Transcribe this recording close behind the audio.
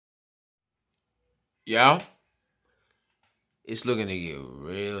Y'all, it's looking to get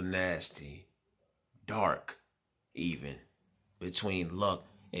real nasty, dark, even between luck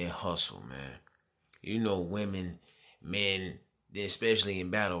and hustle, man. You know, women, men, especially in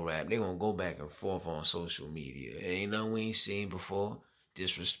battle rap, they gonna go back and forth on social media. It ain't nothing we ain't seen before.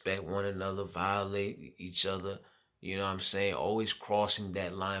 Disrespect one another, violate each other. You know what I'm saying? Always crossing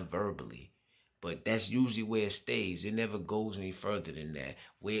that line verbally. But that's usually where it stays. It never goes any further than that.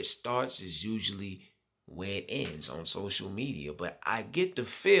 Where it starts is usually where it ends on social media. But I get the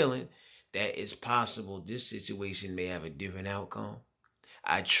feeling that it's possible this situation may have a different outcome.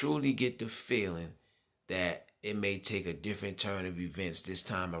 I truly get the feeling that it may take a different turn of events this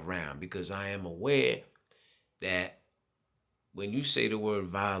time around, because I am aware that when you say the word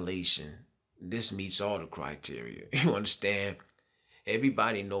violation, this meets all the criteria. You understand?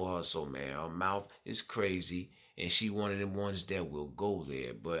 Everybody know her, so man, her mouth is crazy, and she one of them ones that will go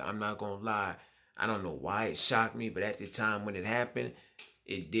there. But I'm not gonna lie, I don't know why it shocked me, but at the time when it happened,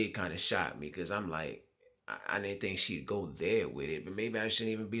 it did kind of shock me, because I'm like, I didn't think she'd go there with it. But maybe I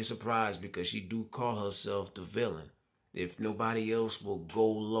shouldn't even be surprised, because she do call herself the villain. If nobody else will go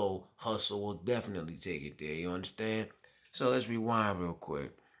low, Hustle will definitely take it there. You understand? So let's rewind real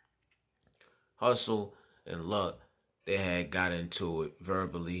quick. Hustle and Luck, they had got into it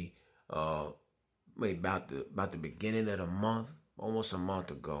verbally, maybe about the beginning of the month, almost a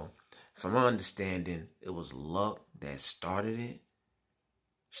month ago. From my understanding, it was Luck that started it.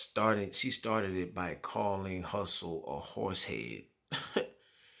 She started it by calling Hustle a horsehead.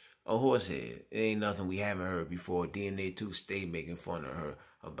 A horsehead. It ain't nothing we haven't heard before. DNA 2 stayed making fun of her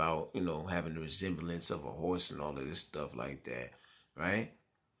about, having the resemblance of a horse and all of this stuff like that, right?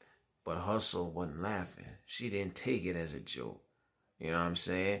 But Hustle wasn't laughing. She didn't take it as a joke. You know what I'm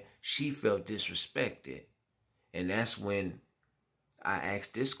saying? She felt disrespected. And that's when I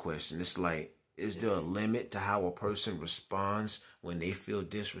asked this question. It's like, is there a limit to how a person responds when they feel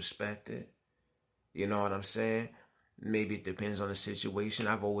disrespected? You know what I'm saying? Maybe it depends on the situation.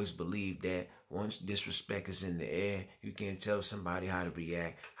 I've always believed that once disrespect is in the air, you can't tell somebody how to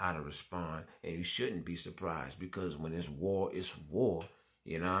react, how to respond, and you shouldn't be surprised, because when it's war, it's war.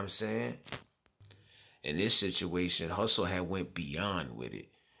 You know what I'm saying? In this situation, Hustle had went beyond with it.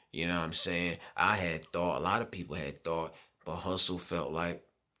 You know what I'm saying? I had thought, a lot of people had thought, but Hustle felt like,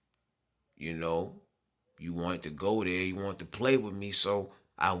 you know, you wanted to go there, you wanted to play with me, so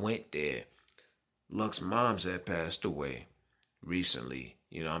I went there. Luck's moms had passed away recently,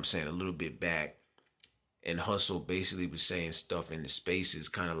 you know what I'm saying, a little bit back. And Hustle basically was saying stuff in the spaces,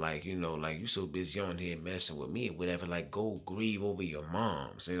 kind of like, like, you so busy on here messing with me or whatever, like, go grieve over your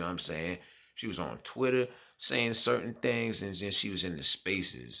moms, you know what I'm saying? She was on Twitter saying certain things, and then she was in the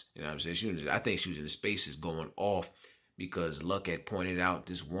spaces, you know what I'm saying? I think she was in the spaces going off, because Luck had pointed out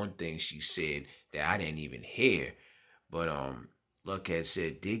this one thing she said that I didn't even hear. But Luck had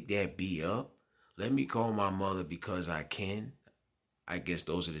said, dig that B up. Let me call my mother because I can. I guess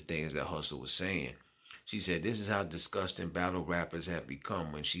those are the things that Hustle was saying. She said, this is how disgusting battle rappers have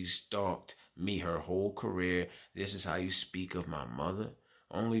become. When she stalked me her whole career, this is how you speak of my mother?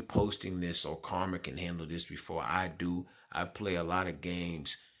 Only posting this so Karma can handle this before I do. I play a lot of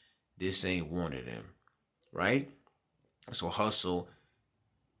games. This ain't one of them. Right? So Hustle,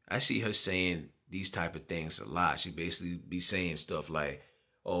 I see her saying these type of things a lot. She basically be saying stuff like,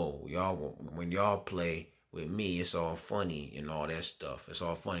 oh, y'all, when y'all play with me, it's all funny and all that stuff. It's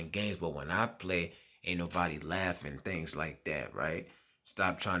all fun and games, but when I play, ain't nobody laughing, things like that, right?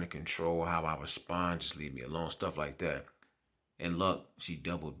 Stop trying to control how I respond, just leave me alone, stuff like that. And look, she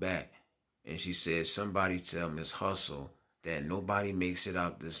doubled back, and she said, somebody tell Miss Hustle that nobody makes it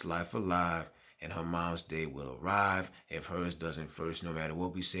out this life alive, and her mom's day will arrive if hers doesn't first. No matter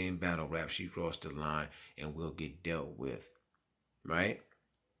what we say in battle rap, she crossed the line and will get dealt with, right?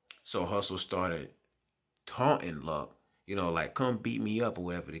 So Hustle started taunting Luck, like, come beat me up or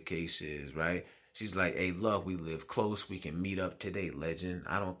whatever the case is, right? She's like, hey, Luck, we live close. We can meet up today, legend.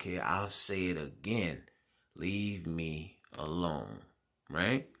 I don't care. I'll say it again. Leave me alone,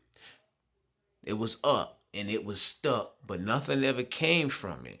 right? It was up and it was stuck, but nothing ever came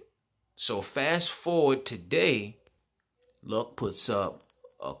from it. So fast forward today, Luck puts up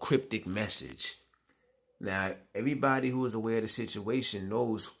a cryptic message. Now, everybody who is aware of the situation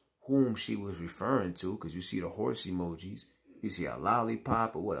knows whom she was referring to, because you see the horse emojis. You see a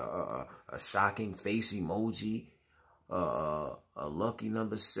lollipop, or what, a shocking face emoji, a lucky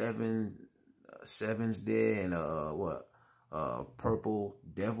number sevens there, and a purple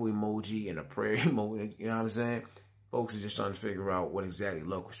devil emoji and a prayer emoji. You know what I'm saying? Folks are just trying to figure out what exactly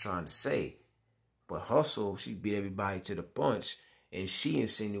Luck was trying to say. But Hustle, she beat everybody to the punch, And she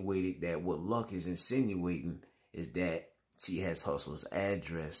insinuated that what Luck is insinuating is that she has Hustle's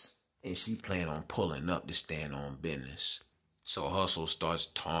address and she plan on pulling up to stand on business. So Hustle starts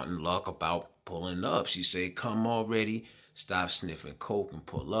taunting Luck about pulling up. She said, come already, stop sniffing coke and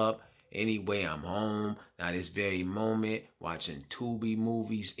pull up. Anyway, I'm home, now this very moment, watching Tubi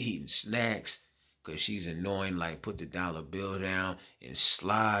movies, eating snacks, because she's annoying, like put the dollar bill down and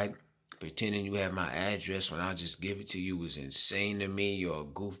slide. Pretending you have my address when I just give it to you is insane to me. You're a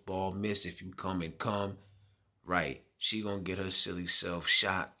goofball, miss, if you come and come. Right, she gonna get her silly self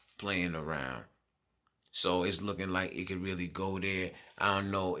shot playing around. So it's looking like it could really go there. I don't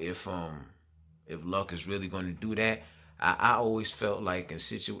know if Luck is really gonna do that. I always felt like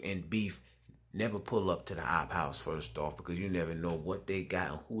in beef, never pull up to the op house first off, because you never know what they got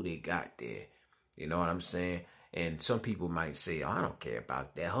and who they got there. You know what I'm saying? And some people might say, oh, I don't care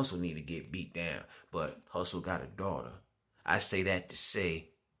about that. Hustle need to get beat down. But Hustle got a daughter. I say that to say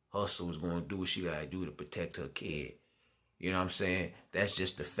Hustle is going to do what she got to do to protect her kid. You know what I'm saying? That's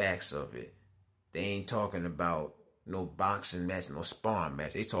just the facts of it. They ain't talking about no boxing match, no sparring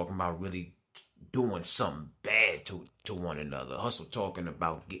match. They talking about really doing something bad to one another. Hustle talking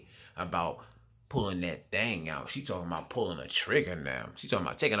about pulling that thing out. She talking about pulling a trigger now. She talking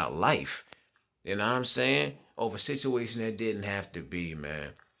about taking a life. You know what I'm saying? Over a situation that didn't have to be, man.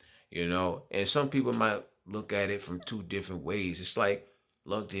 You know? And some people might look at it from two different ways. It's like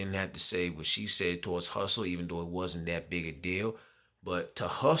Luck didn't have to say what she said towards Hustle, even though it wasn't that big a deal. But to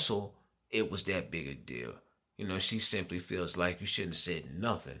Hustle, it was that big a deal. You know, she simply feels like you shouldn't have said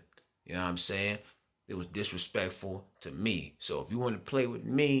nothing. You know what I'm saying? It was disrespectful to me. So if you want to play with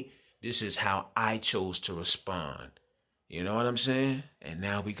me, this is how I chose to respond. You know what I'm saying? And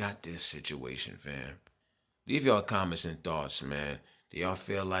now we got this situation, fam. Leave y'all comments and thoughts, man. Do y'all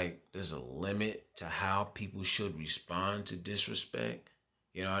feel like there's a limit to how people should respond to disrespect?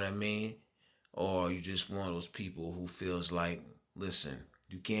 You know what I mean? Or you just one of those people who feels like, listen,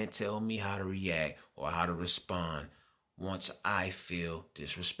 you can't tell me how to react or how to respond once I feel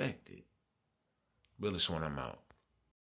disrespected. Realest one, I'm out.